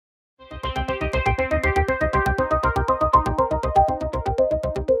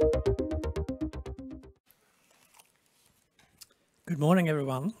morning,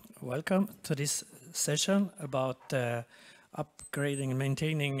 everyone. Welcome to this session about upgrading and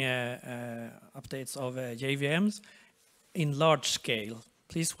maintaining updates of JVMs in large scale.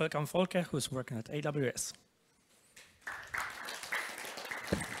 Please welcome Volker, who's working at AWS.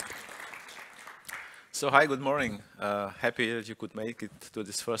 So hi, good morning. Happy that you could make it to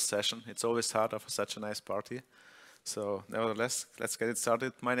this first session. It's always hard after such a nice party. So nevertheless, let's get it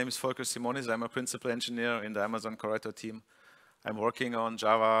started. My name is Volker Simonis. I'm a principal engineer in the Amazon Corretto team. I'm working on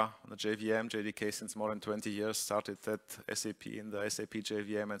Java, on the JVM, JDK since more than 20 years. Started at SAP in the SAP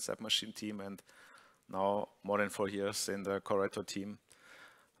JVM and Submachine team, and now more than 4 years in the Corretto team.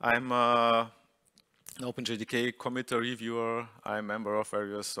 I'm an OpenJDK committer reviewer. I'm a member of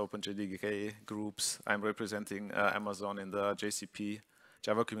various OpenJDK groups. I'm representing Amazon in the JCP,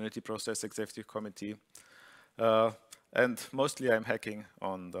 Java Community Process Executive Committee. And mostly I'm hacking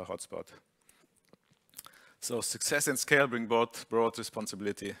on the hotspot. So success and scale bring both broad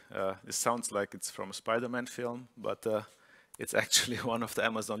responsibility. This sounds like it's from a Spider-Man film, but it's actually one of the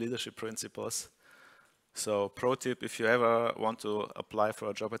Amazon leadership principles. So pro tip, if you ever want to apply for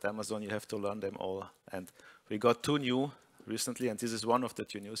a job at Amazon, you have to learn them all. And we got 2 new recently, and this is one of the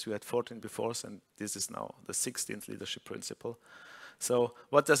 2 news. We had 14 before, and this is now the 16th leadership principle. So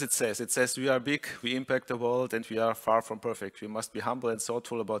what does it say? It says we are big, we impact the world, and we are far from perfect. We must be humble and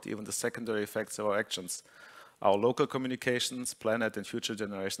thoughtful about even the secondary effects of our actions. Our local communications, planet, and future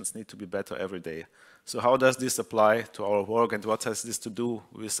generations need to be better every day. So how does this apply to our work, and what has this to do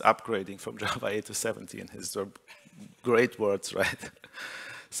with upgrading from Java 8 to 17? These are great words, right?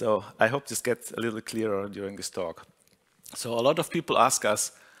 So I hope this gets a little clearer during this talk. So a lot of people ask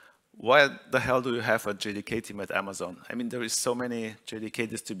us, why the hell do you have a JDK team at Amazon? I mean, there is so many JDK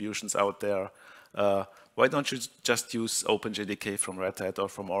distributions out there. Why don't you just use OpenJDK from Red Hat or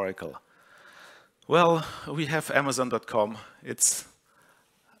from Oracle? Well, we have Amazon.com. It's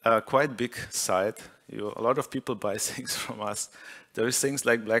a quite big site. A lot of people buy things from us. There is things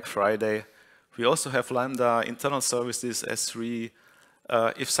like Black Friday. We also have Lambda, internal services, S3.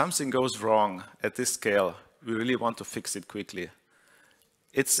 If something goes wrong at this scale, we really want to fix it quickly.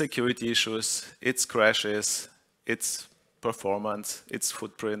 It's security issues, it's crashes, it's performance, it's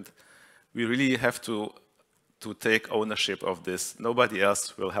footprint. We really have to take ownership of this. Nobody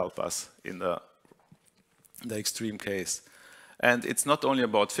else will help us in the extreme case. And it's not only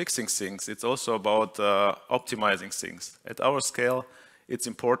about fixing things, it's also about optimizing things. At our scale, it's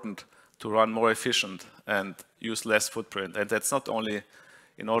important to run more efficient and use less footprint. And that's not only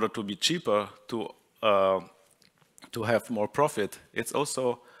in order to be cheaper, to have more profit, it's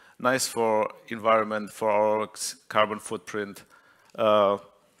also nice for environment, for our carbon footprint, for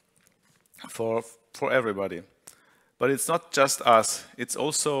everybody. But it's not just us, it's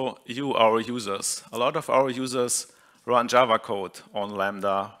also you, our users. A lot of our users run Java code on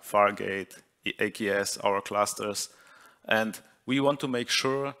Lambda, Fargate, AKS, our clusters. And we want to make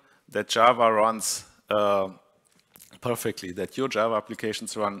sure that Java runs perfectly, that your Java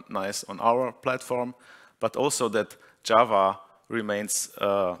applications run nice on our platform, but also that Java remains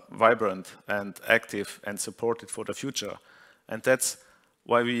vibrant and active and supported for the future. And that's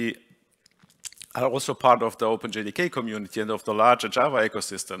why we are also part of the OpenJDK community and of the larger Java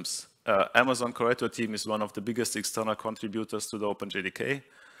ecosystems. Amazon Corretto team is one of the biggest external contributors to the OpenJDK.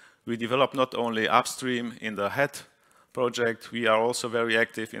 We develop not only upstream in the head project, we are also very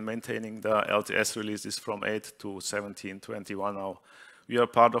active in maintaining the LTS releases from 8 to 17, 21 now. We are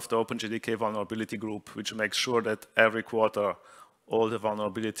part of the OpenJDK vulnerability group, which makes sure that every quarter all the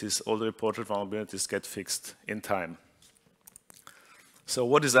vulnerabilities, all the reported vulnerabilities get fixed in time. So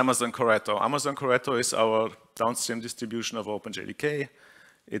what is Amazon Corretto? Amazon Corretto is our downstream distribution of OpenJDK.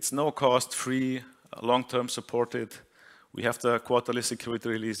 It's no cost, free, long-term supported. We have the quarterly security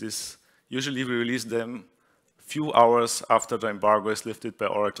releases. Usually we release them a few hours after the embargo is lifted by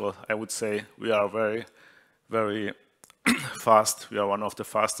Oracle. I would say we are very, very fast. We are one of the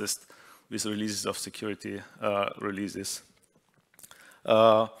fastest with releases of security releases.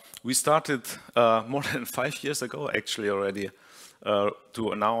 We started more than 5 years ago, actually already,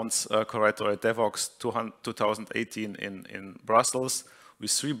 to announce Corretto at Jfokus 2018 in Brussels with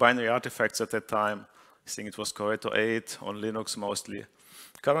 3 binary artifacts at that time. I think it was Corretto 8 on Linux mostly.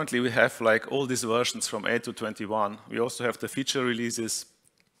 Currently we have like all these versions from 8 to 21. We also have the feature releases,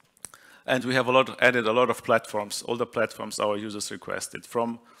 and we have added a lot of platforms, all the platforms our users requested,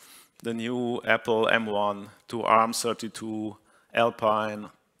 from the new Apple M1 to ARM32, Alpine,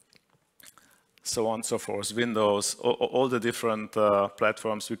 so on and so forth, Windows, all the different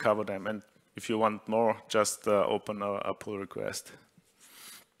platforms, we cover them. And if you want more, just open a pull request.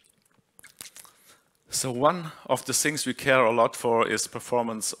 So one of the things we care a lot for is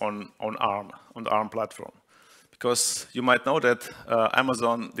performance on ARM, on the ARM platform. Because you might know that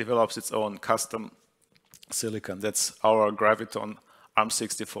Amazon develops its own custom silicon. That's our Graviton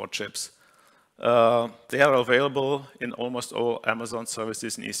ARM64 chips. They are available in almost all Amazon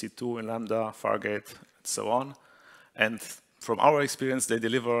services in EC2, in Lambda, Fargate, and so on. And from our experience, they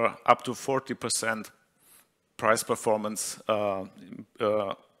deliver up to 40% price performance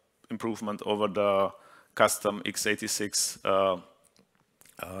improvement over the custom x86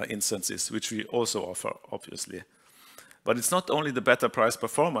 instances, which we also offer, obviously. But it's not only the better price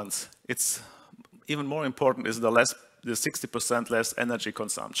performance, it's even more important is the 60% less energy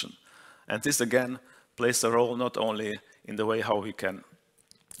consumption. And this again plays a role not only in the way how we can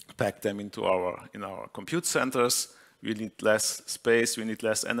pack them in our compute centers. We need less space, we need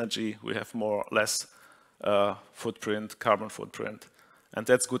less energy, we have less carbon footprint. And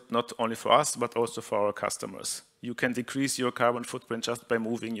that's good not only for us, but also for our customers. You can decrease your carbon footprint just by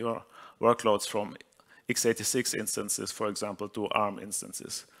moving your workloads from x86 instances, for example, to ARM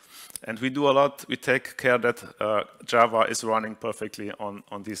instances. And we do a lot, we take care that Java is running perfectly on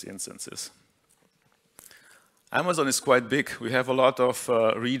these instances. Amazon is quite big. We have a lot of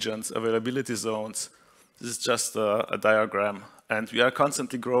regions, availability zones. This is just a diagram, and we are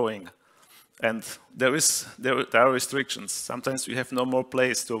constantly growing. And there are restrictions. Sometimes we have no more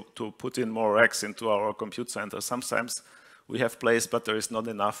place to put in more racks into our compute center. Sometimes we have place, but there is not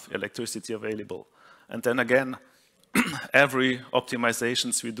enough electricity available. And then again, every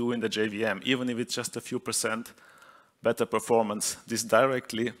optimizations we do in the JVM, even if it's just a few % better performance, this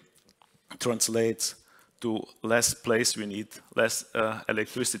directly translates to less place we need, less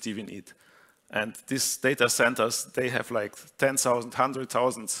electricity we need. And these data centers, they have like 10,000,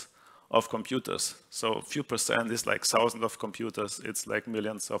 100,000 of computers. So a few % is like thousands of computers. It's like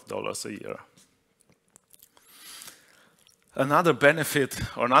millions of dollars a year. Another benefit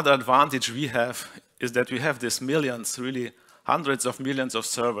or another advantage we have is that we have these millions, really hundreds of millions of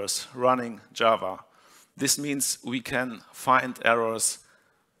servers running Java. This means we can find errors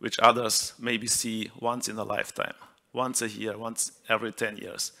which others maybe see once in a lifetime, once a year, once every 10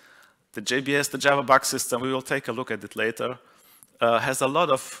 years. The JBS, the Java bug system, we will take a look at it later, has a lot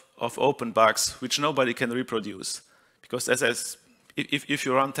of open bugs which nobody can reproduce. Because if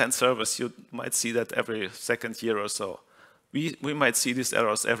you run 10 servers, you might see that every second year or so. We might see these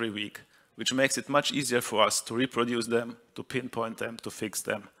errors every week, which makes it much easier for us to reproduce them, to pinpoint them, to fix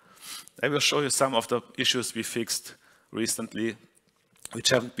them. I will show you some of the issues we fixed recently, which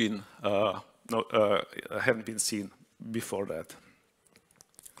haven't been seen before that.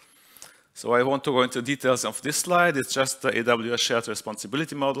 So I want to go into details of this slide. It's just the AWS shared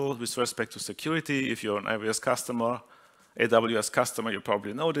responsibility model with respect to security. If you're an AWS customer, you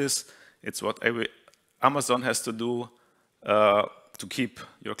probably know this. It's what Amazon has to do to keep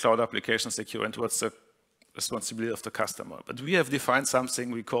your cloud application secure, and what's the responsibility of the customer. But we have defined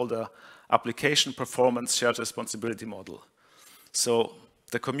something we call the application performance shared responsibility model. So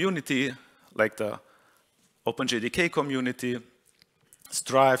the community, like the OpenJDK community,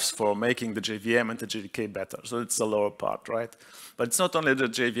 strives for making the JVM and the JDK better. So it's the lower part, right? But it's not only the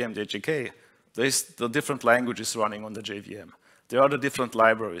JVM, JDK. There's the different languages running on the JVM. There are the different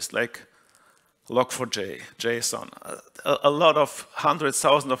libraries, like Log4j, JSON, a lot of hundreds,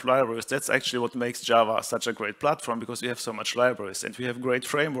 thousands of libraries. That's actually what makes Java such a great platform, because we have so much libraries. And we have great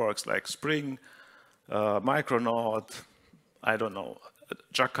frameworks like Spring, Micronaut, I don't know,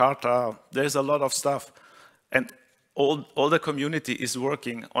 Jakarta. There's a lot of stuff. And all the community is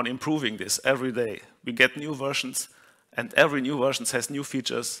working on improving this every day. We get new versions, and every new version has new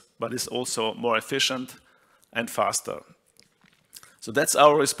features, but is also more efficient and faster. So that's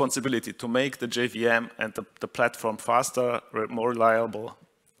our responsibility, to make the JVM and the platform faster, more reliable,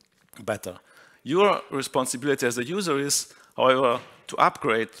 better. Your responsibility as a user is, however, to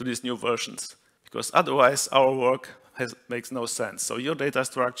upgrade to these new versions, because otherwise our work makes no sense. So your data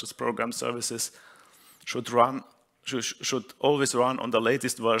structures, program services should always run on the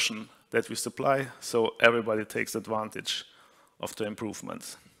latest version that we supply, so everybody takes advantage of the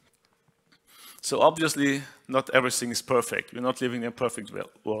improvements. So obviously, not everything is perfect. We're not living in a perfect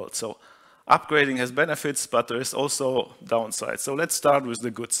world. So upgrading has benefits, but there is also downsides. So let's start with the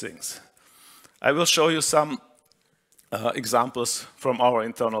good things. I will show you some examples from our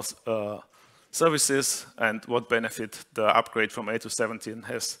internal services and what benefit the upgrade from 8 to 17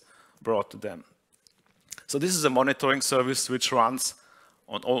 has brought to them. So this is a monitoring service which runs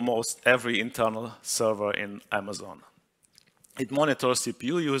on almost every internal server in Amazon. It monitors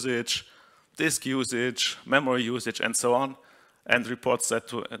CPU usage, disk usage, memory usage, and so on. and reports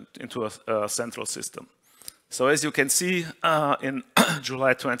that into a central system. So as you can see, in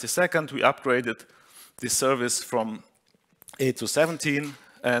July 22nd, we upgraded this service from 8 to 17,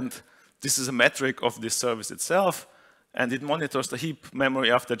 and this is a metric of this service itself, and it monitors the heap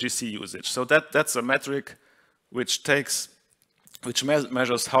memory after GC usage. So that's a metric which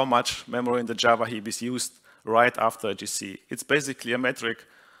measures how much memory in the Java heap is used right after a GC. It's basically a metric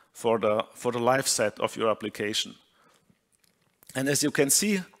for the life set of your application. And as you can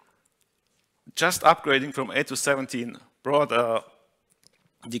see, just upgrading from 8 to 17 brought a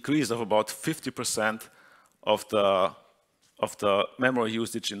decrease of about 50% of the memory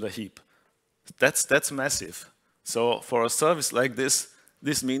usage in the heap. That's massive. So for a service like this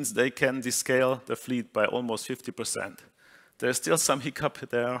means they can descale the fleet by almost 50%. There's still some hiccup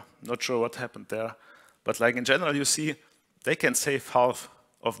there, not sure what happened there. But like in general, you see, they can save half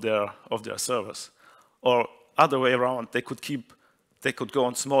of their servers. Or other way around, they could go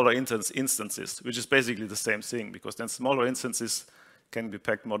on smaller instances, which is basically the same thing, because then smaller instances can be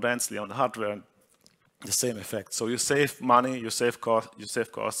packed more densely on the hardware, and the same effect. So you save money, you save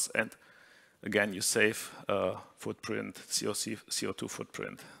costs, and again, you save footprint, CO2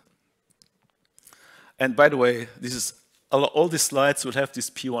 footprint. And by the way, all these slides will have this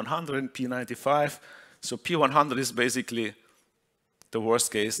P100 and P95. So P100 is basically the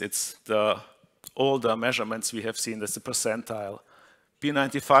worst case. It's all the measurements we have seen. That's the percentile.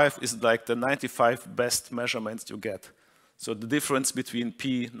 P95 is like the 95 best measurements you get. So the difference between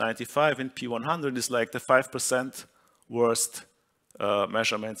P95 and P100 is like the 5% worst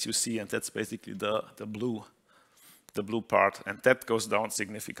measurements you see, and that's basically the blue part, and that goes down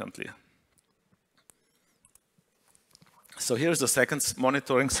significantly. So here's the second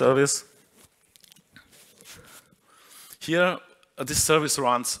monitoring service. Here, this service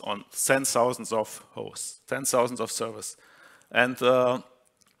runs on 10,000 of hosts, 10,000 of servers. And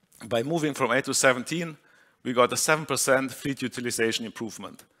by moving from 8 to 17, we got a 7% fleet utilization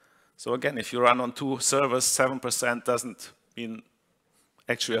improvement. So again, if you run on 2 servers, 7% doesn't mean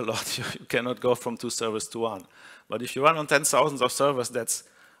actually a lot. You cannot go from 2 servers to 1. But if you run on 10,000 of servers, that's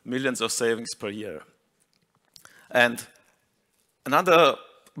millions of savings per year. And another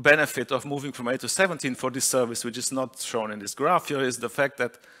benefit of moving from 8 to 17 for this service, which is not shown in this graph here, is the fact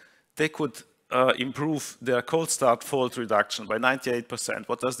that they could improve their cold start fault reduction by 98%.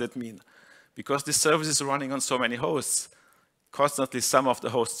 What does that mean? Because this service is running on so many hosts, constantly some of the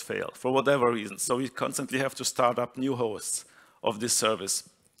hosts fail for whatever reason. So we constantly have to start up new hosts of this service.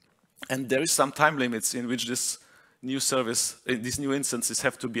 And there is some time limits in which this new service, these new instances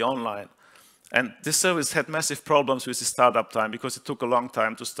have to be online. And this service had massive problems with the startup time because it took a long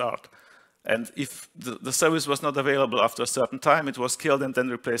time to start. And if the service was not available after a certain time, it was killed and then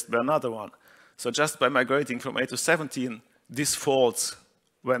replaced by another one. So just by migrating from 8 to 17, these faults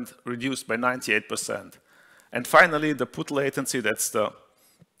went reduced by 98%. And finally, the put latency, that's the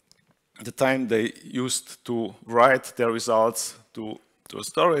time they used to write their results to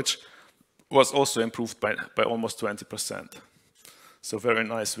storage, was also improved by almost 20%. So very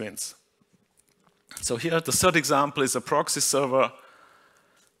nice wins. So here, the third example is a proxy server.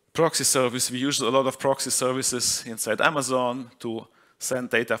 Proxy service, we use a lot of proxy services inside Amazon to send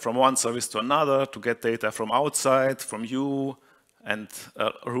data from one service to another, to get data from outside, from you, and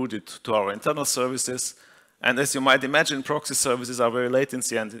route it to our internal services. And as you might imagine, proxy services are very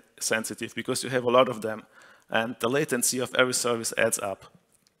latency sensitive because you have a lot of them, and the latency of every service adds up.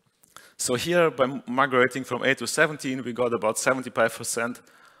 So here, by migrating from 8 to 17, we got about 75%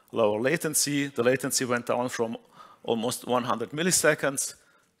 lower latency. The latency went down from almost 100 milliseconds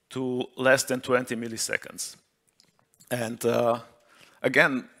to less than 20 milliseconds. And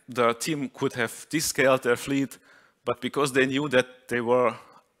again, the team could have descaled their fleet, but because they knew that they were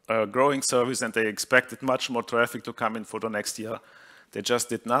a growing service and they expected much more traffic to come in for the next year, they just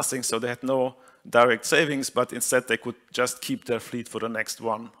did nothing. So they had no direct savings, but instead they could just keep their fleet for the next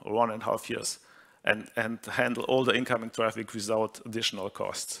 1 or 1.5 years and handle all the incoming traffic without additional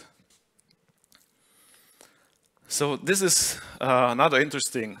costs. So this is another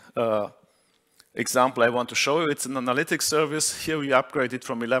interesting example I want to show you. It's an analytics service. Here we upgraded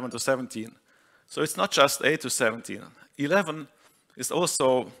from 11 to 17. So it's not just 8 to 17. 11 is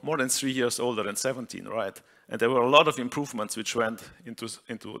also more than 3 years older than 17, right? And there were a lot of improvements which went into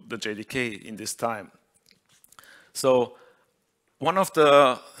the JDK in this time. So one of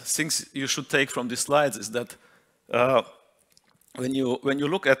the things you should take from these slides is that when you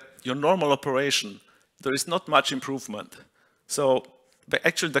look at your normal operation, there is not much improvement. So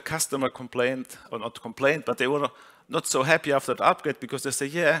actually the customer complained, or not complained, but they were not so happy after the upgrade because they say,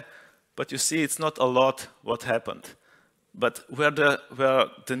 yeah, but you see, it's not a lot what happened. But where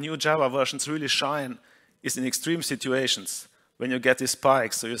the new Java versions really shine is in extreme situations, when you get these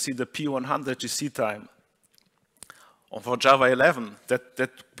spikes. So you see the P100 GC time. Or for Java 11, that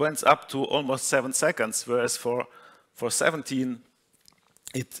went up to almost 7 seconds, whereas for 17,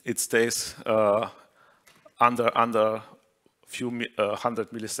 it stays under a few 100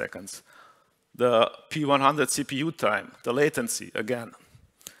 milliseconds. The P100 CPU time, the latency, again.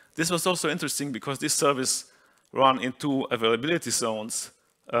 This was also interesting because this service ran in 2 availability zones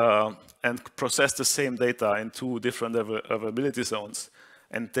and processed the same data in 2 different availability zones.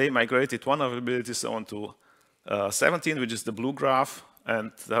 And they migrated one availability zone to 17, which is the blue graph,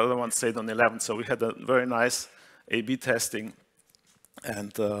 and the other one stayed on 11. So we had a very nice A/B testing,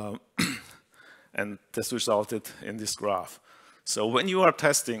 and and this resulted in this graph. So when you are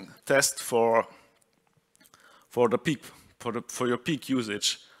testing, test for the peak, for your peak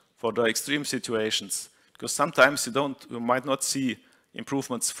usage, for the extreme situations, because sometimes you might not see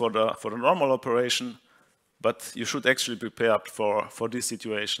improvements for the normal operation, but you should actually be prepared for these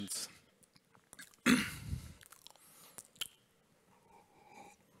situations.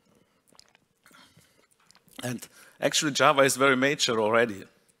 And actually, Java is very mature already.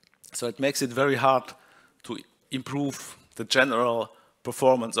 So it makes it very hard to improve the general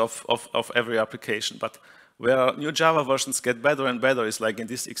performance of every application. But where new Java versions get better and better is like in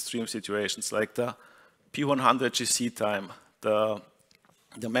these extreme situations, like the P100 GC time,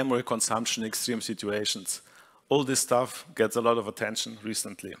 the memory consumption extreme situations. All this stuff gets a lot of attention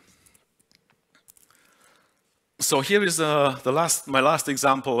recently. So here is my last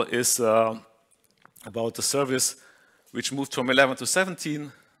example is about the service which moved from 11 to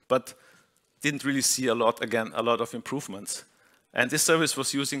 17, but didn't really see a lot of improvements. And this service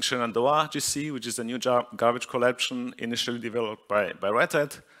was using Shenandoah GC, which is a new garbage collection initially developed by Red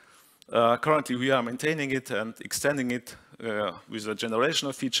Hat. Currently, we are maintaining it and extending it with a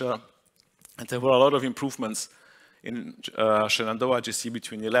generational feature. And there were a lot of improvements in Shenandoah GC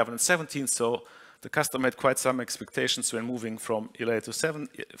between 11 and 17, so the customer had quite some expectations when moving from 11 to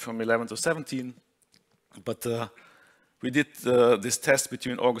 17. But we did this test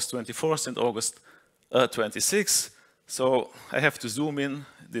between August 24th and August 26th. So I have to zoom in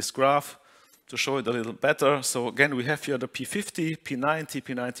this graph to show it a little better. So again, we have here the P50, P90,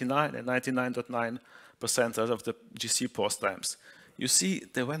 P99, and 99.9% of the GC pause times. You see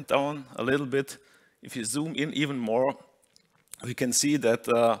they went down a little bit. If you zoom in even more, we can see that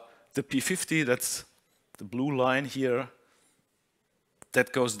the P50, that's the blue line here,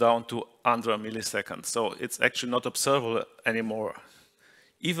 that goes down to under a millisecond. So it's actually not observable anymore.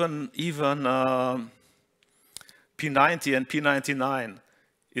 Even P90 and P99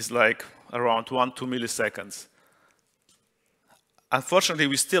 is like around 1-2 milliseconds. Unfortunately,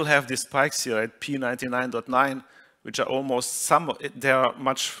 we still have these spikes here at P99.9, which are almost they are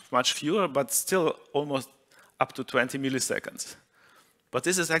much fewer, but still almost up to 20 milliseconds. But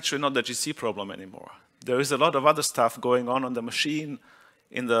this is actually not the GC problem anymore. There is a lot of other stuff going on the machine,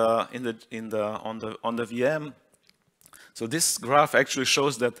 on the VM. So this graph actually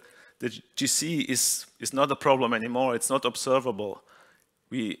shows that the GC is not a problem anymore. It's not observable.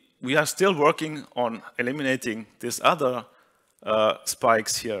 We are still working on eliminating these other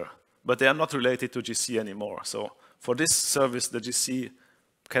spikes here, but they are not related to GC anymore. So for this service, the GC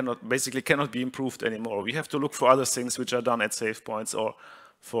basically cannot be improved anymore. We have to look for other things which are done at save points or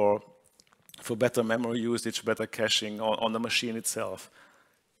for better memory usage, better caching on the machine itself.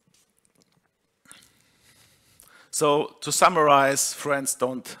 So to summarize, friends,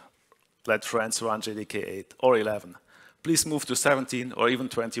 don't let friends run JDK 8 or 11. Please move to 17 or even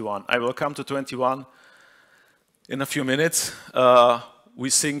 21. I will come to 21 in a few minutes. We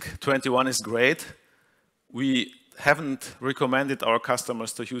think 21 is great. We haven't recommended our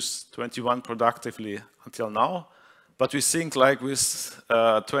customers to use 21 productively until now, but we think like with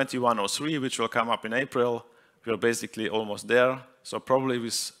 21.03, which will come up in April, we are basically almost there. So probably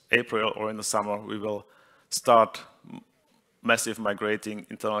with April or in the summer, we will start massive migrating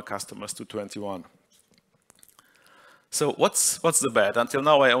internal customers to 21. So what's the bad? Until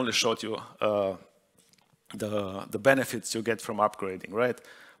now, I only showed you the benefits you get from upgrading, right?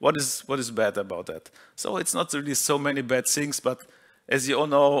 What is bad about that? So it's not really so many bad things, but as you all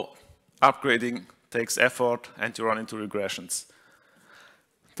know, upgrading takes effort and you run into regressions.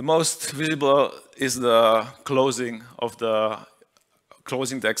 The most visible is the closing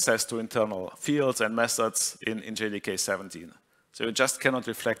the access to internal fields and methods in JDK 17. So you just cannot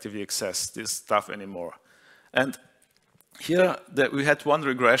reflectively access this stuff anymore. And here we had one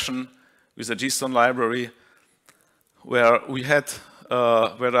regression with a JSON library where we had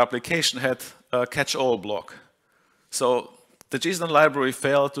where the application had a catch-all block. So the JSON library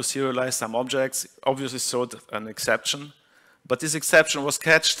failed to serialize some objects, obviously showed an exception, but this exception was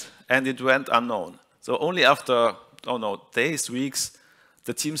catched and it went unknown. So only after, days, weeks,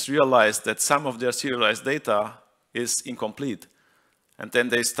 the teams realized that some of their serialized data is incomplete. And then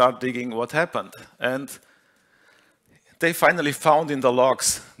they start digging what happened. And they finally found in the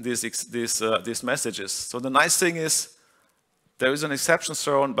logs these messages. So the nice thing is there is an exception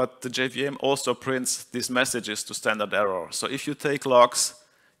thrown, but the JVM also prints these messages to standard error. So if you take logs,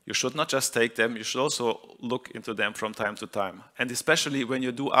 you should not just take them, you should also look into them from time to time. And especially when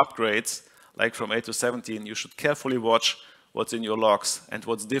you do upgrades, like from 8 to 17, you should carefully watch what's in your logs and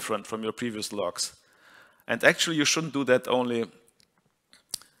what's different from your previous logs. And actually, you shouldn't do that only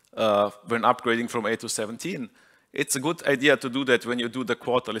when upgrading from 8 to 17. It's a good idea to do that when you do the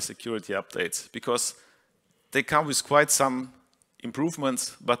quarterly security updates, because they come with quite some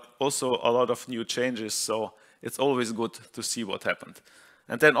improvements, but also a lot of new changes. So it's always good to see what happened.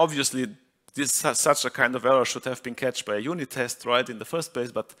 And then obviously, such a kind of error should have been catched by a unit test right in the first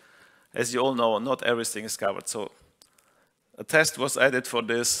place, but as you all know, not everything is covered. So a test was added for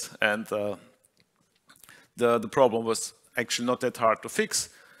this, and the problem was actually not that hard to fix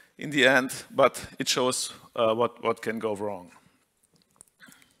in the end, but it shows what can go wrong.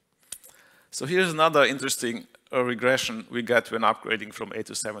 So here's another interesting regression we got when upgrading from 8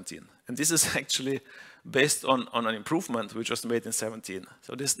 to 17. And this is actually based on an improvement which was made in 17.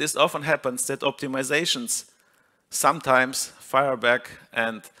 So this often happens that optimizations sometimes fire back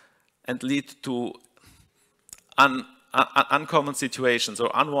and lead to uncommon situations or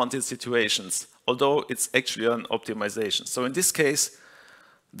unwanted situations, although it's actually an optimization. So in this case,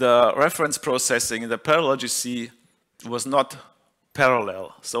 the reference processing in the parallel GC was not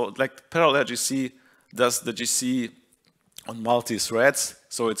parallel. So like parallel GC does the GC on multi-threads,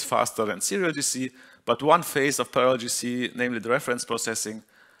 so it's faster than serial GC, but one phase of parallel GC, namely the reference processing,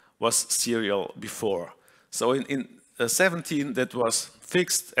 was serial before. So in 17, that was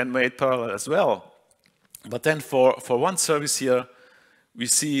fixed and made parallel as well. But then for one service here, we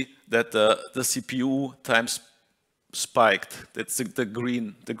see that the CPU time spiked. That's the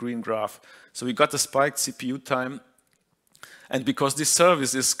green graph. So we got a spiked CPU time. And because this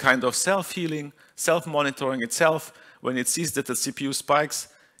service is kind of self-healing, self-monitoring itself, when it sees that the CPU spikes,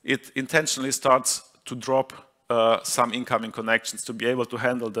 it intentionally starts to drop some incoming connections to be able to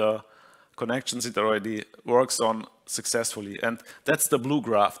handle the connections it already works on successfully. And that's the blue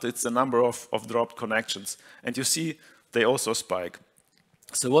graph. It's the number of dropped connections. And you see they also spike.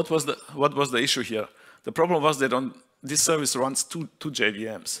 So what was the issue here? The problem was that on this service runs two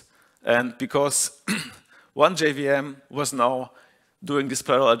JVMs. And because one JVM was now doing this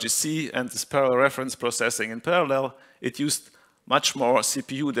parallel GC and this parallel reference processing in parallel, it used much more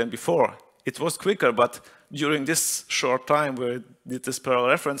CPU than before. It was quicker, but during this short time where it did this parallel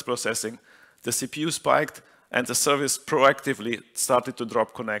reference processing, the CPU spiked and the service proactively started to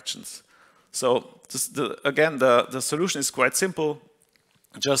drop connections. So again, the solution is quite simple.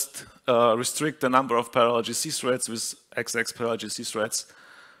 Just restrict the number of parallel GC threads with XX parallel GC threads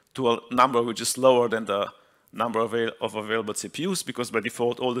to a number which is lower than the number of available CPUs, because by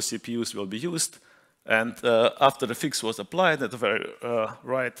default all the CPUs will be used. And after the fix was applied, at the very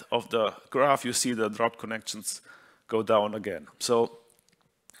right of the graph, you see the dropped connections go down again. So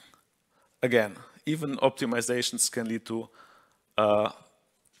again, even optimizations can lead to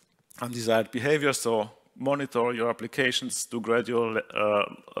undesired behavior. So monitor your applications, do gradual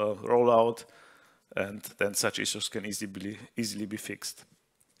rollout, and then such issues can easily be fixed.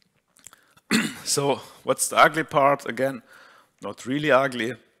 So what's the ugly part? Again, not really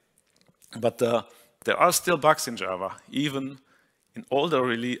ugly, but there are still bugs in Java, even in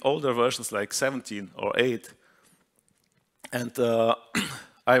older versions like 17 or 8. And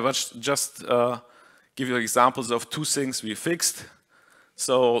I will just give you examples of two things we fixed.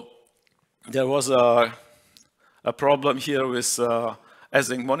 So there was a problem here with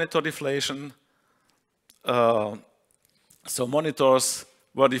async monitor deflation. So monitors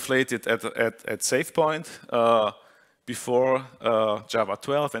were deflated at save point before Java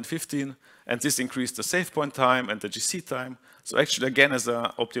 12 and 15, and this increased the save point time and the GC time. So actually, again, as an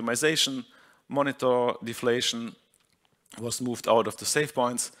optimization, monitor deflation was moved out of the save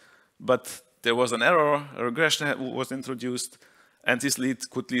points, but there was an error, a regression was introduced, and this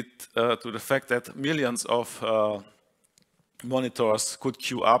could lead to the fact that millions of monitors could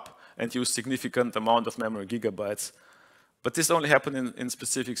queue up and use significant amount of memory gigabytes. But this only happened in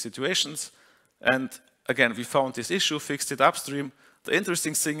specific situations. And again, we found this issue, fixed it upstream. The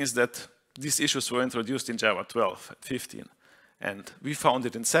interesting thing is that these issues were introduced in Java 12 and 15. And we found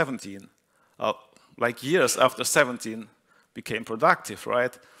it in 17. like years after 17 became productive,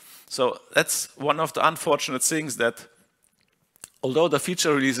 right? So that's one of the unfortunate things, that although the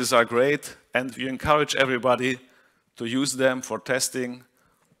feature releases are great and we encourage everybody to use them for testing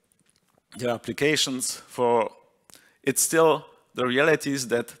their applications, it's still the reality is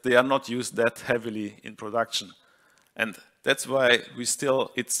that they are not used that heavily in production. And that's why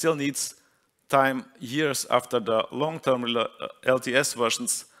it still needs time, years after the long-term LTS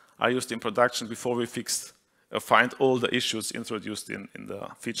versions are used in production before we find all the issues introduced in the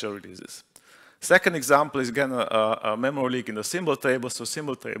feature releases. Second example is again a memory leak in the symbol table. So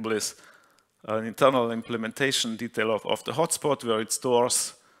symbol table is an internal implementation detail of the hotspot where it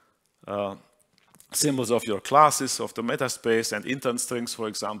stores symbols of your classes, of the metaspace, and intent strings, for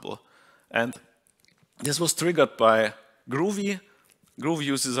example. And this was triggered by Groovy. Groovy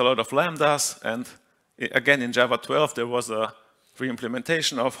uses a lot of lambdas, and again in Java 12 there was a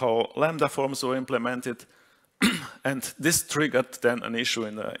re-implementation of how lambda forms were implemented, and this triggered then an issue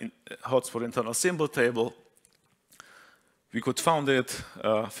in the hotspot internal symbol table. We could found it,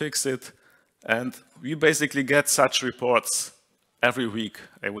 fix it, and we basically get such reports every week,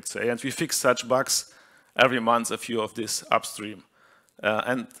 I would say, and we fix such bugs every month, a few of this upstream.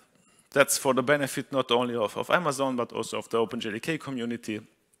 And that's for the benefit not only of Amazon, but also of the OpenJDK community.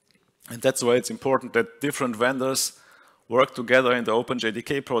 And that's why it's important that different vendors work together in the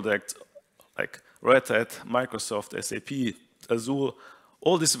OpenJDK project, like Red Hat, Microsoft, SAP, Azure.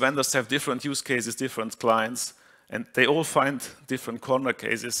 All these vendors have different use cases, different clients, and they all find different corner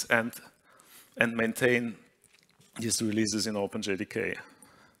cases and maintain these releases in OpenJDK.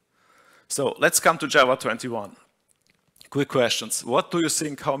 So let's come to Java 21. Quick questions. What do you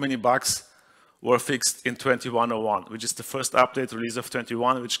think, how many bugs were fixed in 21.01, which is the first update release of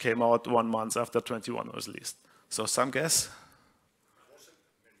 21, which came out 1 month after 21 was released? So some guess?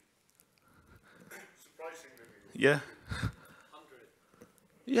 Yeah? 100.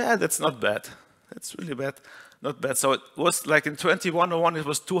 Yeah, that's not bad. That's really bad. Not bad. So it was like in 21.01, it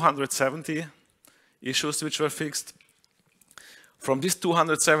was 270 issues which were fixed. From these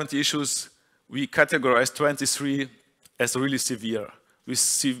 270 issues, we categorized 23 as really severe.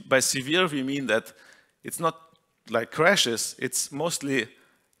 By severe, we mean that it's not like crashes, it's mostly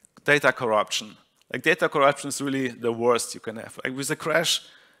data corruption. Like data corruption is really the worst you can have. Like with a crash,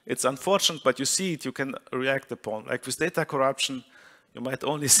 it's unfortunate, but you see it, you can react upon. Like with data corruption, you might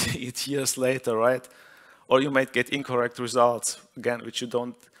only see it years later, right? Or you might get incorrect results, again, which you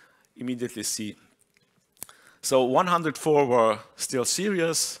don't immediately see. So 104 were still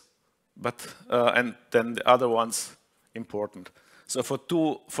serious, but and then the other ones important. So for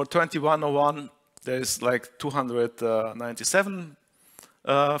 21.01, there is like 297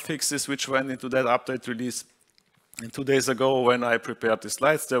 fixes which went into that update release. And 2 days ago, when I prepared the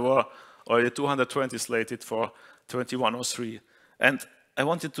slides, there were already 220 slated for 21.03. And I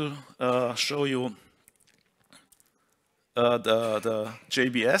wanted to show you the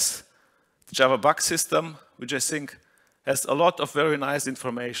JBS, the Java Bug System, which I think has a lot of very nice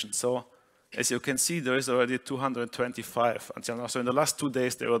information. So as you can see, there is already 225 until now. So in the last 2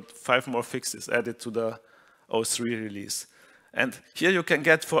 days, there were 5 more fixes added to the 03 release. And here you can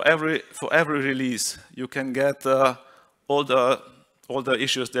get for every release, you can get all the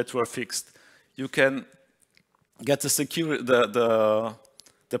issues that were fixed. You can get the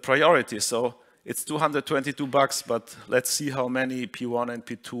priority. So it's 222 bugs, but let's see how many P1 and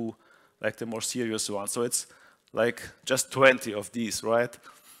P2, like the more serious ones. So it's like just 20 of these, right?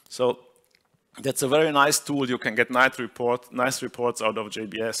 So that's a very nice tool. You can get nice reports out of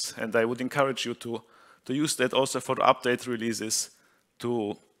JBS, and I would encourage you to use that also for the update releases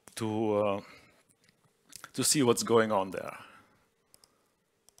to see what's going on there.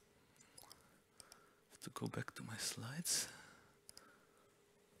 To go back to my slides.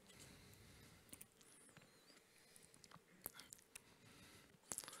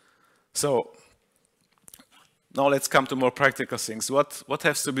 So now let's come to more practical things. What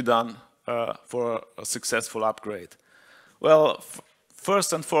has to be done for a successful upgrade? Well,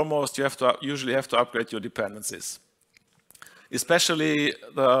 first and foremost, you usually have to upgrade your dependencies. Especially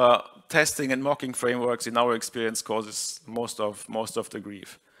the testing and mocking frameworks, in our experience, causes most of the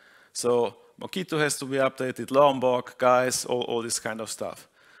grief. So Mockito has to be updated, Lombok, guys, all this kind of stuff.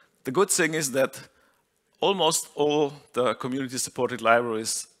 The good thing is that almost all the community-supported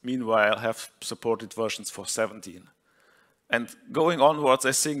libraries, meanwhile, have supported versions for 17. And going onwards,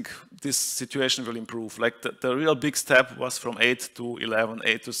 I think this situation will improve. Like the real big step was from 8 to 11,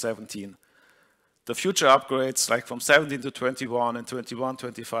 8 to 17. The future upgrades, like from 17 to 21 and 21,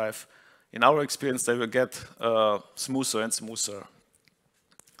 25, in our experience, they will get smoother and smoother.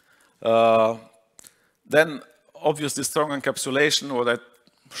 Then, obviously, strong encapsulation, what I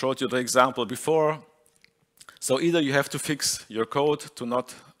showed you the example before. So either you have to fix your code to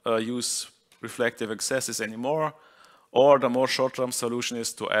not use reflective accesses anymore, or the more short-term solution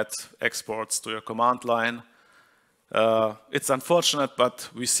is to add exports to your command line. It's unfortunate, but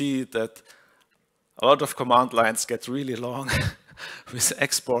we see that a lot of command lines get really long with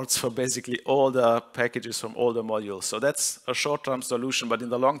exports for basically all the packages from all the modules. So that's a short-term solution, but in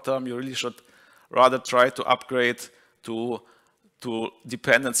the long term, you really should rather try to upgrade to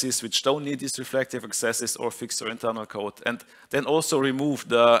dependencies which don't need these reflective accesses, or fix your internal code. And then also remove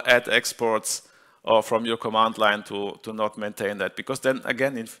the add exports from your command line to not maintain that, because then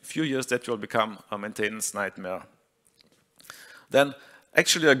again, in a few years, that will become a maintenance nightmare. Then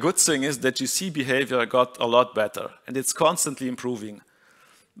actually a good thing is that GC behavior got a lot better, and it's constantly improving.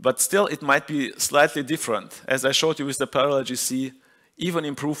 But still, it might be slightly different. As I showed you with the parallel GC, even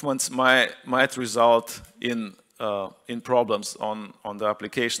improvements might result in problems on the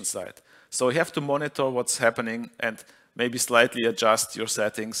application side. So you have to monitor what's happening and maybe slightly adjust your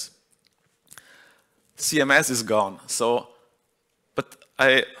settings. CMS is gone, so, but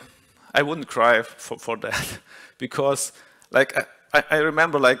I wouldn't cry for that, because like I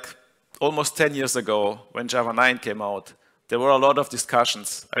remember like almost 10 years ago when Java 9 came out, there were a lot of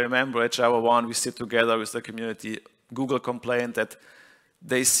discussions. I remember at Java 1, we sit together with the community. Google complained that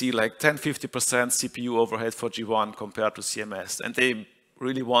they see like 10–50% CPU overhead for G1 compared to CMS, and they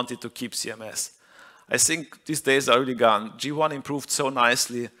really wanted to keep CMS. I think these days are really gone. G1 improved so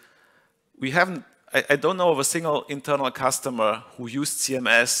nicely. We haven't, I don't know of a single internal customer who used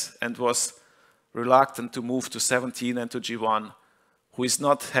CMS and was reluctant to move to 17 and to G1, who is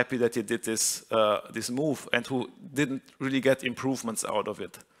not happy that he did this move, and who didn't really get improvements out of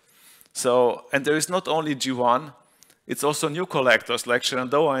it. So, and there is not only G1, it's also new collectors like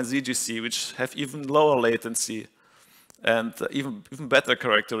Shenandoah and ZGC, which have even lower latency and even better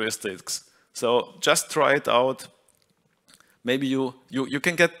characteristics. So just try it out. Maybe you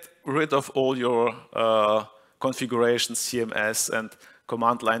can get rid of all your configurations, CMS and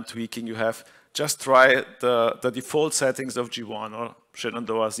command line tweaking you have. Just try the default settings of G1 or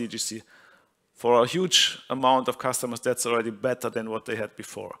Shenandoah, ZGC. For a huge amount of customers, that's already better than what they had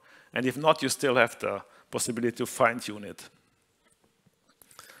before. And if not, you still have the possibility to fine-tune it.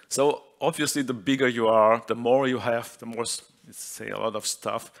 So obviously, the bigger you are, the more you have, the more, let's say, a lot of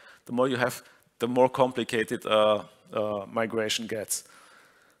stuff, the more you have, the more complicated migration gets.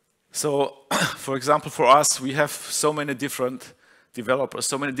 So, for example, for us, we have so many different developers,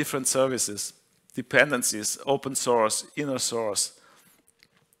 so many different services, dependencies, open source, inner source.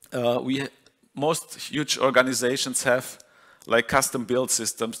 Most huge organizations have like custom build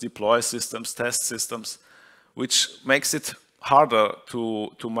systems, deploy systems, test systems, which makes it harder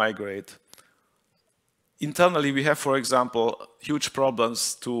to migrate. Internally, we have, for example, huge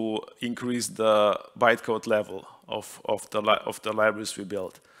problems to increase the bytecode level of the libraries we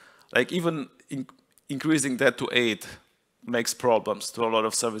build. Like even increasing that to 8 makes problems to a lot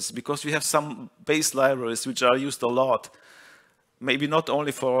of services, because we have some base libraries which are used a lot, maybe not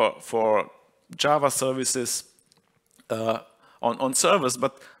only for Java services on servers,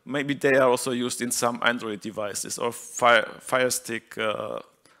 but maybe they are also used in some Android devices or Fire Stick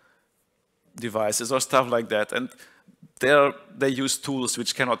devices or stuff like that. And they use tools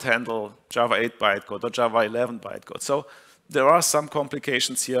which cannot handle Java 8 bytecode or Java 11 bytecode. So there are some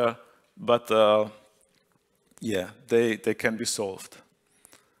complications here, but yeah, they can be solved.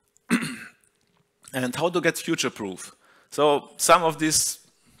 And how to get future-proof? So some of these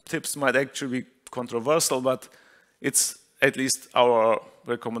tips might actually be controversial, but it's at least our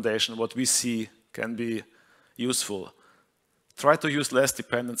recommendation, what we see can be useful. Try to use less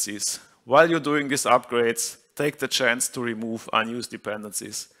dependencies. While you're doing these upgrades, take the chance to remove unused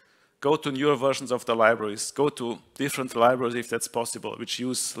dependencies. Go to newer versions of the libraries. Go to different libraries if that's possible, which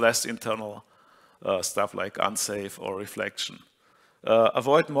use less internal stuff like unsafe or reflection.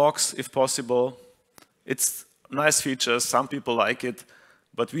 Avoid mocks if possible. It's nice features, some people like it,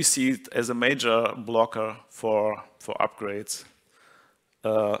 but we see it as a major blocker for upgrades.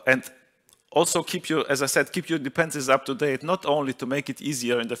 And also keep your, as I said, keep your dependencies up to date, not only to make it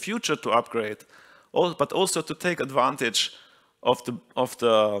easier in the future to upgrade, but also to take advantage of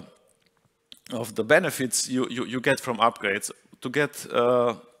the benefits you get from upgrades, to get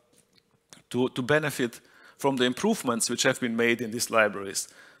to benefit from the improvements which have been made in these libraries.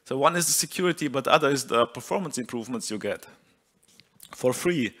 So one is the security, but other is the performance improvements you get for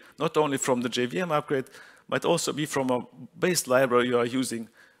free, not only from the JVM upgrade, but also be from a base library you are using,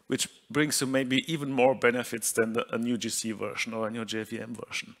 which brings you maybe even more benefits than a new GC version or a new JVM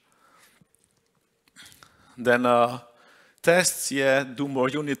version. Then tests, yeah, do more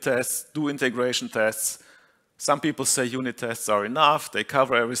unit tests, do integration tests. Some people say unit tests are enough, they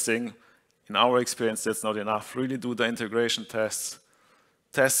cover everything. In our experience, that's not enough. Really do the integration tests.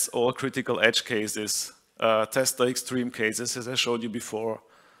 Test all critical edge cases. Test the extreme cases, as I showed you before.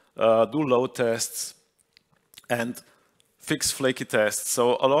 Do load tests. And fix flaky tests.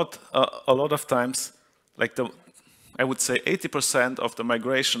 So a lot of times, like I would say 80% of the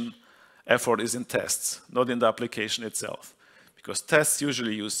migration effort is in tests, not in the application itself. Because tests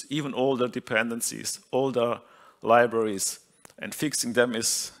usually use even older dependencies, older libraries, and fixing them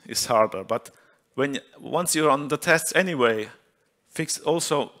is harder. But once you're on the tests anyway,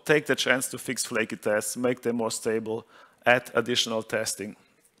 also take the chance to fix flaky tests, make them more stable, add additional testing.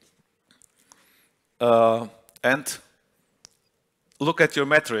 And look at your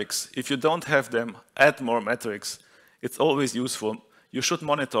metrics. If you don't have them, add more metrics. It's always useful. You should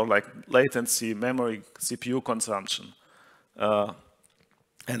monitor like latency, memory, CPU consumption.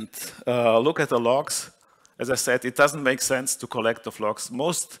 And look at the logs. As I said, it doesn't make sense to collect the logs.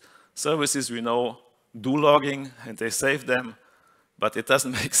 Most services we know do logging and they save them, but it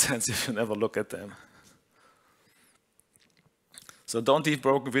doesn't make sense if you never look at them. So don't leave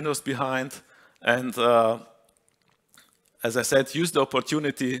broken windows behind. And as I said, use the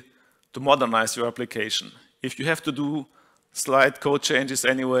opportunity to modernize your application. If you have to do slight code changes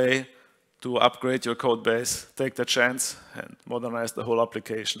anyway to upgrade your code base, take the chance and modernize the whole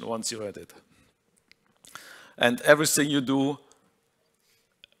application once you're at it. And everything you do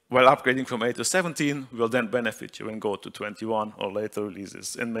while upgrading from 8 to 17 will then benefit you and go to 21 or later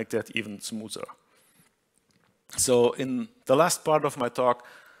releases and make that even smoother. So in the last part of my talk,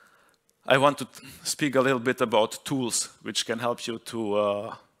 I want to speak a little bit about tools which can help you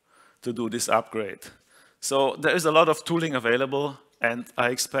to do this upgrade. So there is a lot of tooling available, and I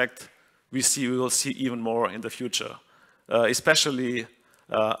expect we will see even more in the future, especially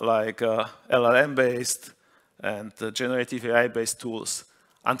like LLM-based and generative AI-based tools.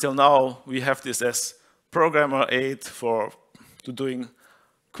 Until now, we have this as programmer aid to doing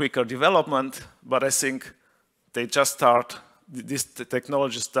quicker development, but I think they just these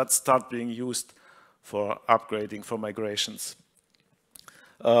technologies that start being used for upgrading, for migrations.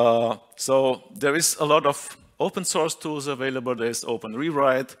 So there is a lot of open source tools available. There is Open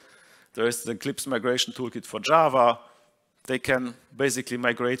Rewrite. There is the Eclipse Migration Toolkit for Java. They can basically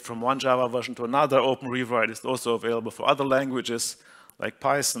migrate from one Java version to another. Open Rewrite is also available for other languages like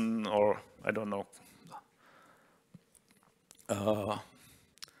Python or, I don't know,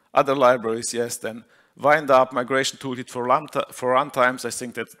 other libraries, yes. Then Wind Up Migration Toolkit for runtimes. I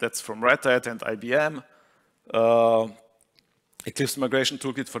think that's from Red Hat and IBM. Eclipse Migration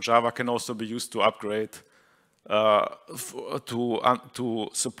Toolkit for Java can also be used to upgrade to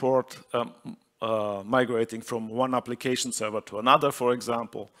support migrating from one application server to another, for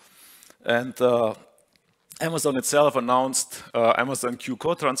example. And Amazon itself announced Amazon Q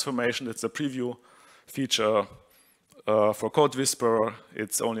code transformation. It's a preview feature for Code Whisperer.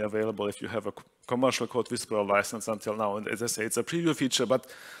 It's only available if you have a commercial Code Whisperer license until now. And as I say, it's a preview feature, but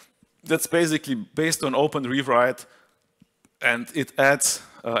that's basically based on Open Rewrite, and it adds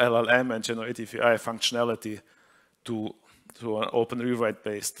LLM and generative AI functionality to an Open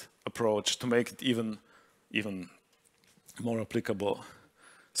Rewrite-based approach to make it even more applicable.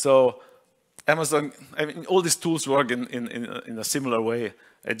 So Amazon, I mean, all these tools work in a similar way.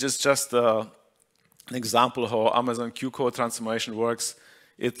 It's just an example how Amazon Q code transformation works.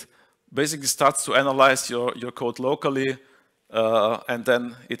 It basically starts to analyze your code locally, and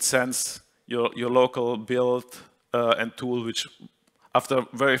then it sends your local build and tool, which after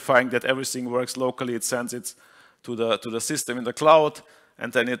verifying that everything works locally, it sends it to the system in the cloud,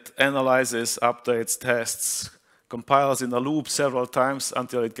 and then it analyzes, updates, tests, compiles in a loop several times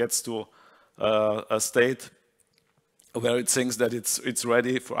until it gets to a state where it thinks that it's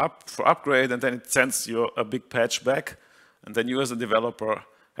ready for upgrade, and then it sends you a big patch back, and then you as a developer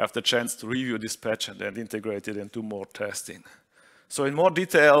have the chance to review this patch and then integrate it and do more testing. So in more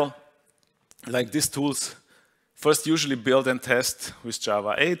detail, like these tools first usually build and test with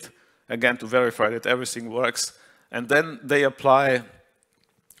Java 8, again to verify that everything works, and then they apply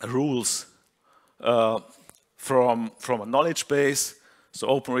rules from a knowledge base. So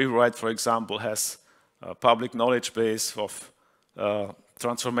Open Rewrite, for example, has a public knowledge base of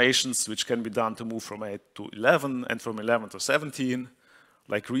transformations which can be done to move from 8 to 11 and from 11 to 17,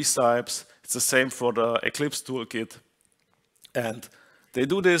 like recipes. It's the same for the Eclipse toolkit. And they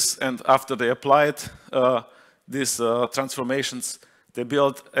do this, and after they applied these transformations, they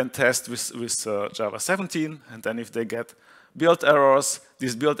build and test with Java 17, and then if they get build errors,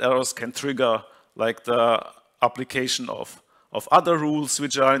 these build errors can trigger like the application of other rules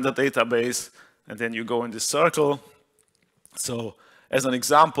which are in the database, and then you go in this circle. So as an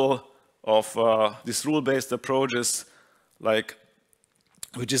example of this rule-based approaches, like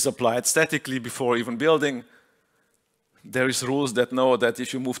which is applied statically before even building, there is rules that know that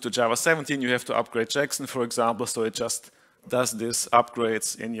if you move to Java 17, you have to upgrade Jackson, for example, so it just does this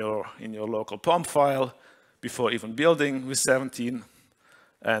upgrades in your local POM file before even building with 17,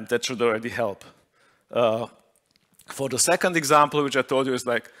 and that should already help. For the second example, which I told you, is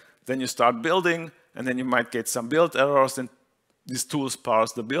like, then you start building, and then you might get some build errors, and these tools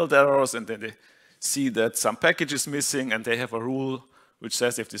parse the build errors, and then they see that some package is missing, and they have a rule which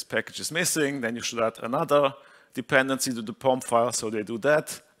says if this package is missing, then you should add another dependency to the POM file, so they do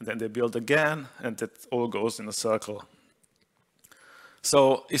that, and then they build again, and that all goes in a circle.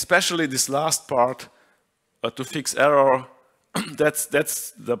 So especially this last part, to fix error,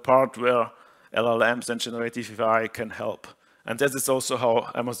 that's the part where LLMs and generative AI can help. And that is also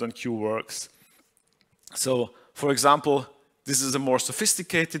how Amazon Q works. So, for example, this is a more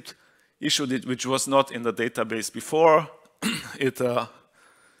sophisticated issue which was not in the database before. The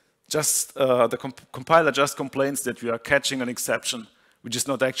compiler just complains that we are catching an exception which is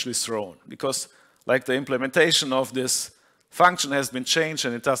not actually thrown, because like the implementation of this function has been changed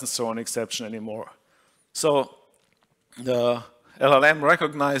and it doesn't throw an exception anymore. So the LLM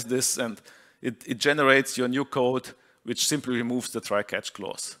recognizes this, and it generates your new code which simply removes the try-catch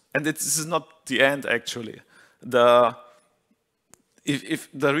clause. And this is not the end, actually. If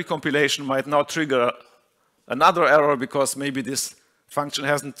the recompilation might now trigger another error because maybe this function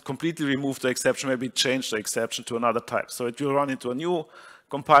hasn't completely removed the exception, maybe it changed the exception to another type. So it will run into a new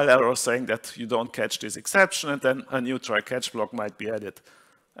compile error saying that you don't catch this exception, and then a new try-catch block might be added.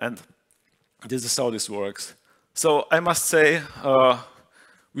 And this is how this works. So I must say,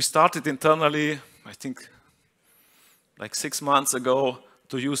 we started internally, I think, like 6 months ago,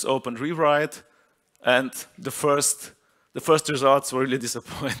 to use Open Rewrite, and the first results were really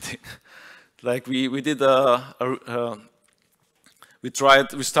disappointing. Like we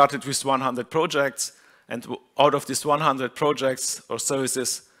started with 100 projects, and out of these 100 projects or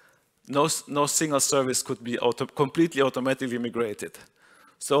services, no single service could be completely automatically migrated.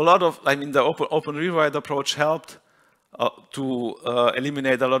 So the Open Rewrite approach helped to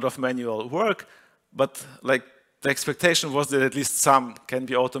eliminate a lot of manual work, but like the expectation was that at least some can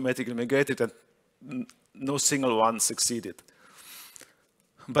be automatically migrated, and no single one succeeded.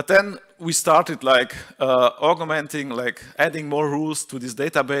 But then we started like augmenting, like adding more rules to this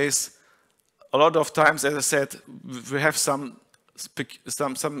database. A lot of times, as I said, we have some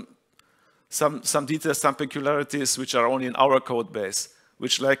details, some peculiarities which are only in our code base,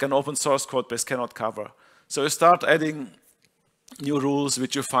 which like an open source code base cannot cover. So you start adding new rules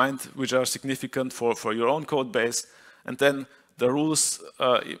which you find which are significant for your own code base, and then the rules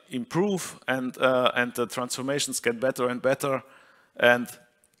improve, and the transformations get better and better. And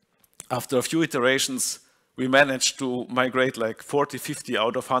after a few iterations, we managed to migrate like 40, 50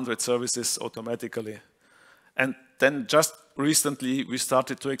 out of 100 services automatically. And then just recently, we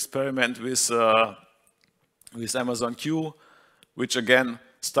started to experiment with Amazon Q, which again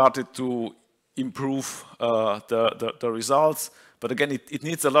started to improve the results. But again, it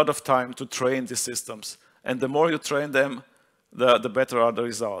needs a lot of time to train these systems. And the more you train them, the better are the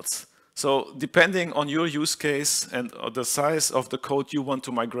results. So depending on your use case and the size of the code you want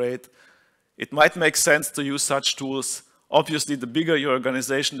to migrate, it might make sense to use such tools. Obviously, the bigger your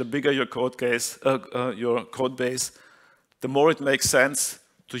organization, the bigger your code base, the more it makes sense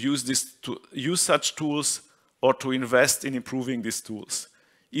to use such tools or to invest in improving these tools.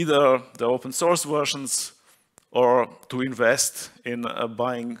 Either the open source versions or to invest in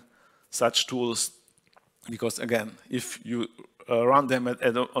buying such tools, because again, if you run them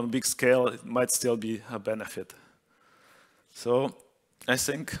on big scale, it might still be a benefit. So I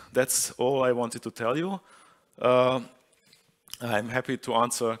think that's all I wanted to tell you. I'm happy to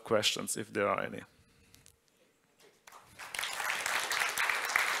answer questions if there are any.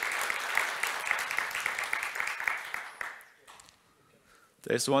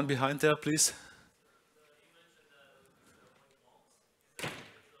 There's one behind there, please.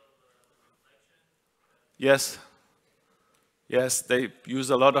 Yes. Yes, they use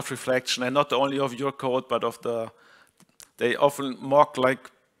a lot of reflection, and not only of your code, but of they often mock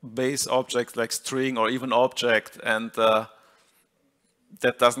like base objects like string or even object, and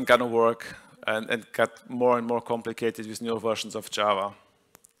that doesn't gonna work, and got more and more complicated with newer versions of Java.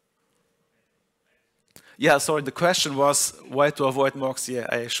 Yeah, sorry, the question was why to avoid mocks. Yeah,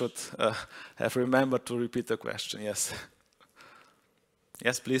 I should have remembered to repeat the question, yes.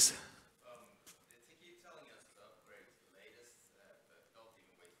 Yes, please.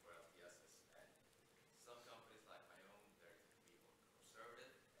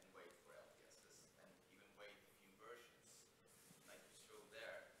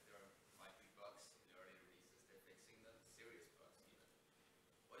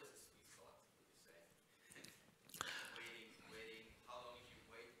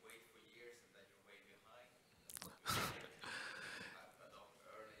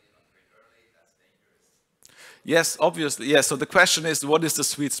 yes, obviously, yes. So the question is, what is the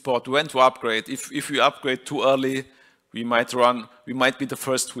sweet spot? When to upgrade? If we upgrade too early, we might be the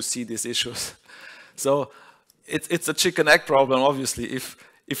first who see these issues. So it's a chicken egg problem, obviously. If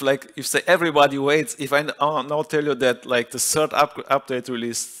say everybody waits, if I now tell you that like the third update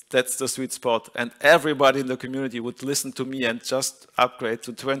release, that's the sweet spot, and everybody in the community would listen to me and just upgrade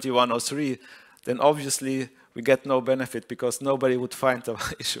to 2103, then obviously we get no benefit because nobody would find the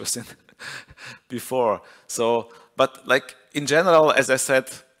issues in before. So, but like in general, as I said,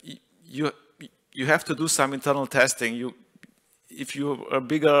 you have to do some internal testing. If you're a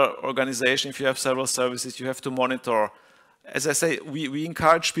bigger organization, if you have several services, you have to monitor. As I say, we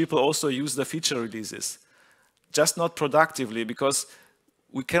encourage people also use the feature releases, just not productively, because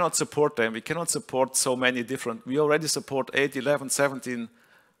we cannot support them. We cannot support so many different. We already support 8, 11, 17,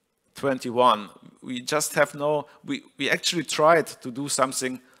 21. We just have we actually tried to do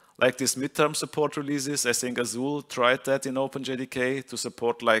something like this midterm support releases. I think Azul tried that in OpenJDK to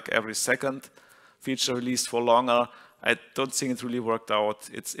support like every second feature release for longer. I don't think it really worked out.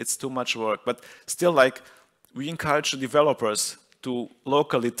 It's too much work, but still, like, we encourage the developers to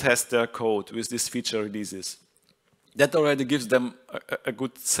locally test their code with these feature releases. That already gives them a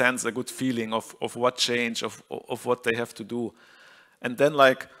good sense, a good feeling of what change, of what they have to do. And then,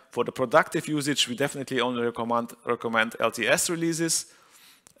 like, for the productive usage, we definitely only recommend LTS releases.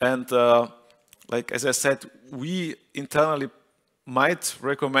 And like, as I said, we internally might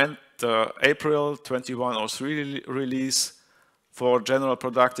recommend the April 2103 release for general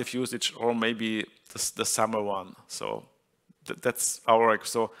productive usage, or maybe the summer one. So that's our,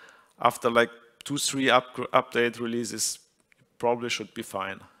 so after like 2-3 update releases, probably should be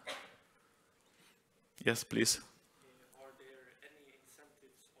fine. Yes, please. Are there any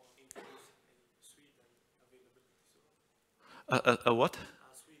incentives on increasing in Sweden availability? A what?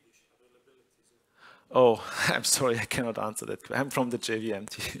 Swedish availability. Oh, I'm sorry, I cannot answer that. I'm from the JVM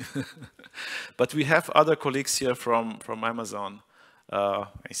team. But we have other colleagues here from Amazon.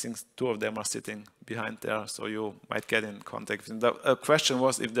 I think 2 of them are sitting behind there, so you might get in contact. And the question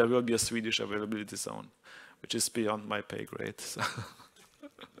was if there will be a Swedish availability zone, which is beyond my pay grade. So.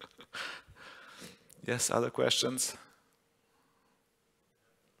 Yes, other questions?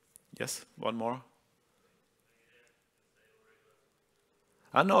 Yes, one more.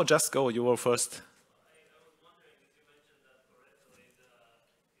 No, just go. You were first.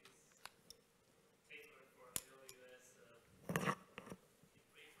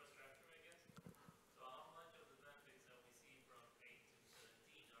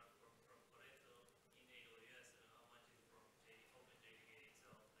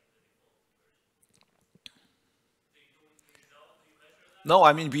 No,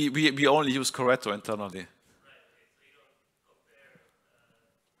 I mean, we only use Corretto internally.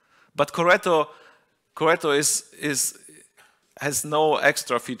 But Corretto has no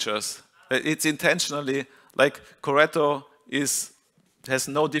extra features. It's intentionally, like, Corretto has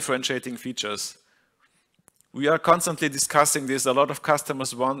no differentiating features. We are constantly discussing this. A lot of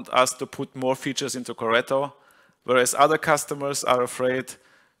customers want us to put more features into Corretto, whereas other customers are afraid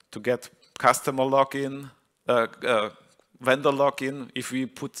to get customer login, vendor login if we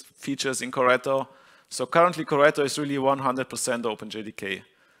put features in Corretto. So currently Corretto is really 100% OpenJDK.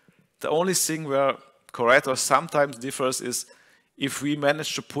 The only thing where Corretto sometimes differs is if we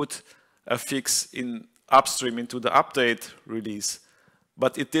manage to put a fix in upstream into the update release,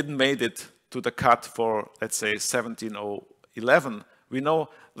 but it didn't make it to the cut for, let's say, 17.0.11. We know,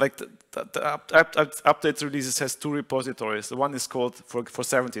 like, the update releases has 2 repositories. The one is called, for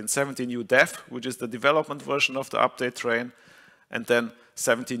 17U dev, which is the development version of the update train, and then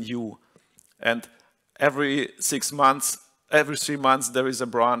 17U. And every 3 months, there is a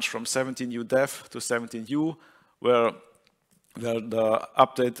branch from 17U dev to 17U, where the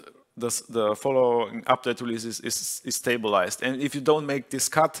update, the following update release is stabilized. And if you don't make this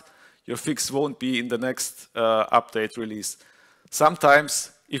cut, your fix won't be in the next update release.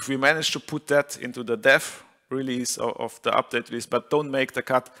 Sometimes, if we manage to put that into the dev release of the update release, but don't make the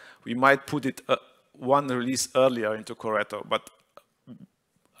cut, we might put it one release earlier into Corretto. But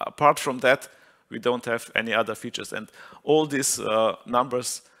apart from that, we don't have any other features. And all these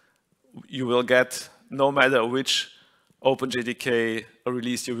numbers you will get no matter which OpenJDK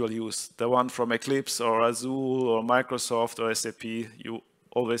release you will use. The one from Eclipse or Azul or Microsoft or SAP, you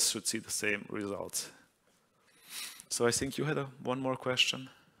always should see the same results. So I think you had one more question.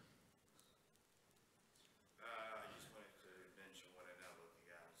 I just wanted to mention what I know about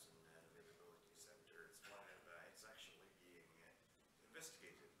the Amazon Availability Center. It's actually being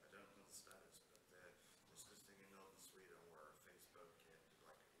investigated. I don't know the status, but there's this thing in northern Sweden where Facebook and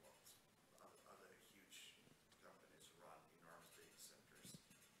like lots of other huge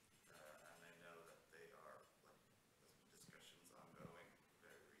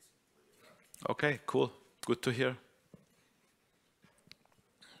Okay, cool. Good to hear.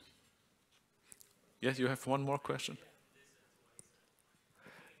 Yes, you have one more question?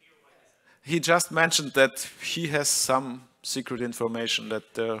 He just mentioned that he has some secret information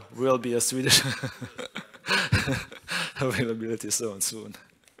that there will be a Swedish availability zone soon.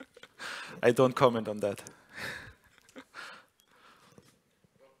 I don't comment on that.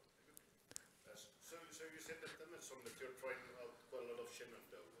 So you said that Amazon that you're trying out quite a lot of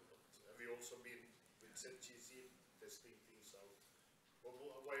Shenandoah, but have you also been with ZGC testing things out?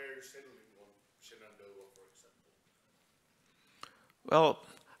 Why are you settling on Shenandoah, for example? Well,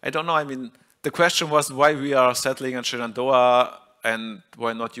 I don't know. I mean, the question was why we are settling on Shenandoah and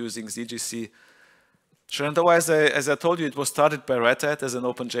why not using ZGC. Shenandoah, as I told you, it was started by Red Hat as an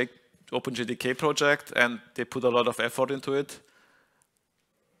OpenJDK project, and they put a lot of effort into it.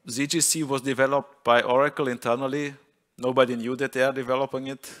 ZGC was developed by Oracle internally. Nobody knew that they are developing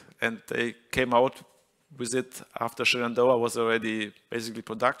it, and they came out with it after Shenandoah was already basically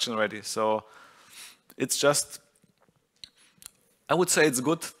production ready. So it's just, I would say it's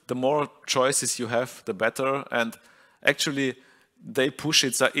good. The more choices you have, the better. And actually, they push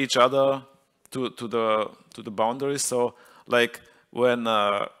each other to the boundaries. So, like when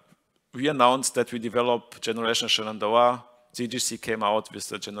we announced that we develop generation Shenandoah, ZGC came out with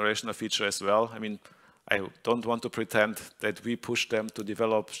the generational feature as well. I mean, I don't want to pretend that we pushed them to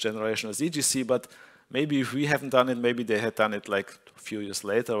develop generational ZGC, but maybe if we haven't done it, maybe they had done it like a few years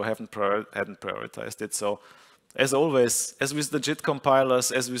later or hadn't prioritized it. So as always, as with the JIT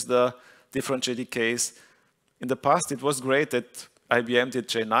compilers, as with the different JDKs, in the past it was great that IBM did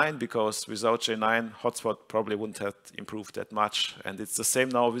J9 because without J9, Hotspot probably wouldn't have improved that much. And it's the same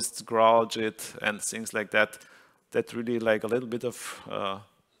now with Graal, JIT, and things like that. That really like a little bit of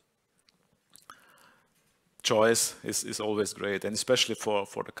choice is always great, and especially for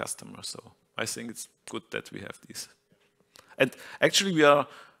the customer. So I think it's good that we have these. And actually, we are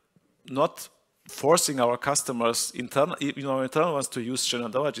not forcing our customers, internal ones, to use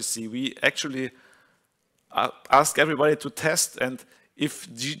Shenandoah GC. We actually ask everybody to test, and if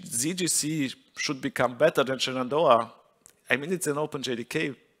ZGC should become better than Shenandoah, I mean, it's an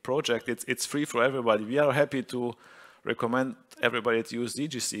OpenJDK project. It's free for everybody. We are happy to recommend everybody to use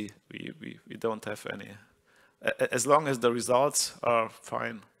ZGC. We don't have any. As long as the results are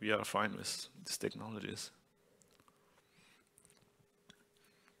fine, we are fine with these technologies.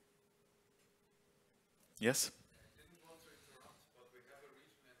 Yes? I didn't want to interrupt, but we have a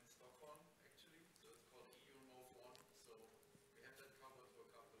region in Stockholm, actually, so it's called EU North 1, so we have that covered for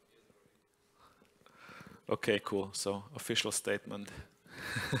a couple of years already. Okay, cool. So official statement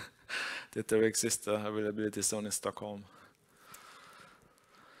that there exists an availability zone in Stockholm.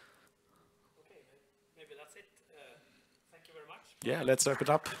 Okay, maybe that's it. Thank you very much. Yeah, let's wrap it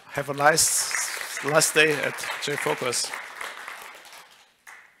up. Have a nice last day at Jfokus.